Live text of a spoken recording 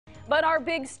But our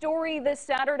big story this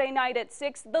Saturday night at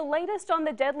 6, the latest on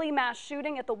the deadly mass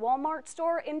shooting at the Walmart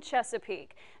store in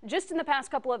Chesapeake. Just in the past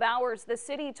couple of hours, the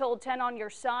city told 10 on Your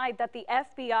Side that the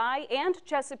FBI and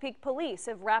Chesapeake police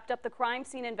have wrapped up the crime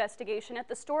scene investigation at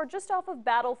the store just off of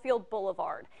Battlefield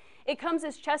Boulevard. It comes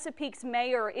as Chesapeake's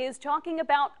mayor is talking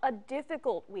about a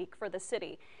difficult week for the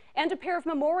city. And a pair of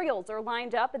memorials are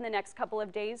lined up in the next couple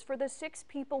of days for the 6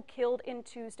 people killed in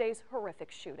Tuesday's horrific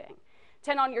shooting.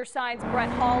 10 on Your Side's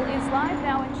Brett Hall is live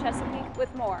now in Chesapeake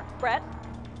with more. Brett?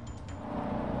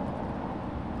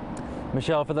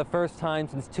 Michelle, for the first time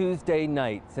since Tuesday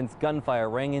night, since gunfire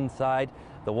rang inside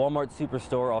the Walmart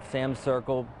Superstore off Sam's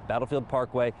Circle, Battlefield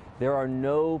Parkway, there are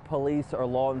no police or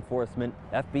law enforcement,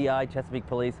 FBI, Chesapeake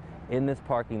Police, in this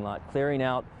parking lot, clearing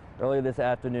out earlier this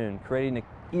afternoon, creating an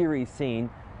eerie scene.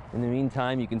 In the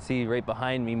meantime, you can see right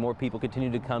behind me, more people continue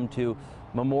to come to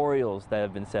memorials that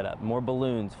have been set up, more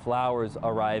balloons, flowers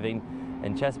arriving,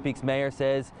 and Chesapeake's mayor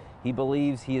says he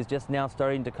believes he is just now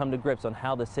starting to come to grips on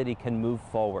how the city can move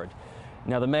forward.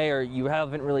 Now, the mayor, you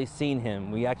haven't really seen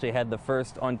him. We actually had the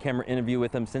first on-camera interview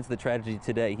with him since the tragedy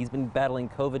today. He's been battling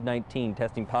COVID-19,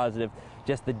 testing positive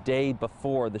just the day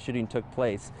before the shooting took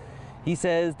place. He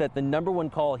says that the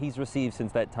 #1 call he's received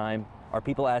since that time are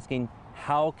people asking,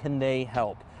 how can they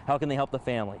help? How can they help the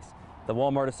families, the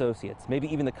Walmart associates, maybe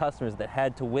even the customers that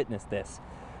had to witness this?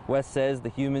 West says the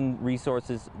Human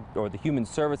Resources, or the Human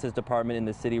Services Department in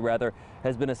the city rather,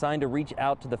 has been assigned to reach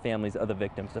out to the families of the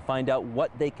victims to find out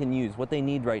what they can use, what they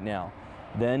need right now.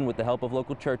 Then, with the help of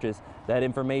local churches, that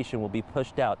information will be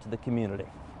pushed out to the community.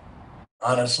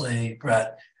 Honestly,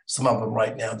 Brett, some of them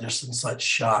right now, they're in such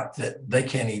shock that they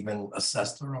can't even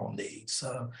assess their own needs.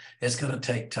 So it's going to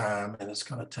take time, and it's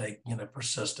going to take,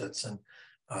 persistence and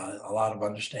a lot of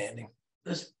understanding.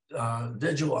 This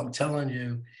vigil, I'm telling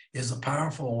you, is a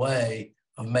powerful way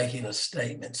of making a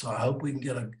statement. So I hope we can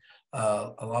get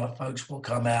a lot of folks will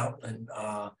come out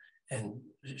and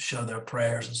show their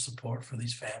prayers and support for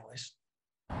these families.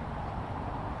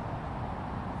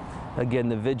 Again,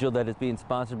 the vigil that is being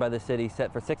sponsored by the city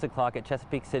set for 6 o'clock at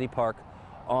Chesapeake City Park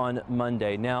on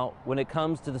Monday. Now, when it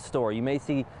comes to the store, you may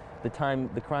see the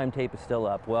crime tape is still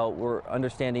up. Well, we're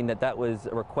understanding that that was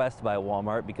a request by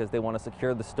Walmart because they want to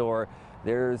secure the store.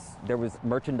 There was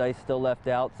merchandise still left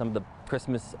out, some of the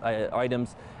Christmas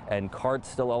items and carts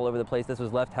still all over the place. This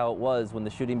was left how it was when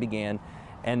the shooting began,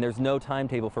 and there's no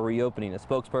timetable for reopening. A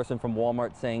spokesperson from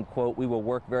Walmart saying, quote, "We will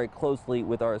work very closely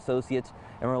with our associates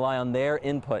and rely on their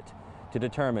input to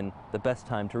determine the best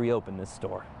time to reopen this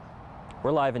store."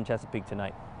 We're live in Chesapeake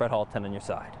tonight. Brett Hall, 10 on Your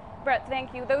Side. Brett,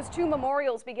 thank you. Those 2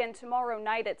 memorials begin tomorrow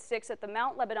night at 6 at the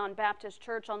Mount Lebanon Baptist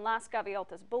Church on Las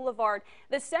Gaviotas Boulevard.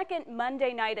 The second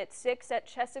Monday night at 6 at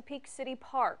Chesapeake City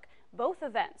Park. Both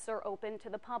events are open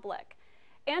to the public.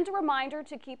 And a reminder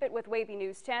to keep it with Wavy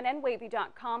News 10 and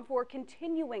Wavy.com for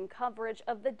continuing coverage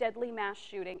of the deadly mass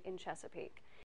shooting in Chesapeake.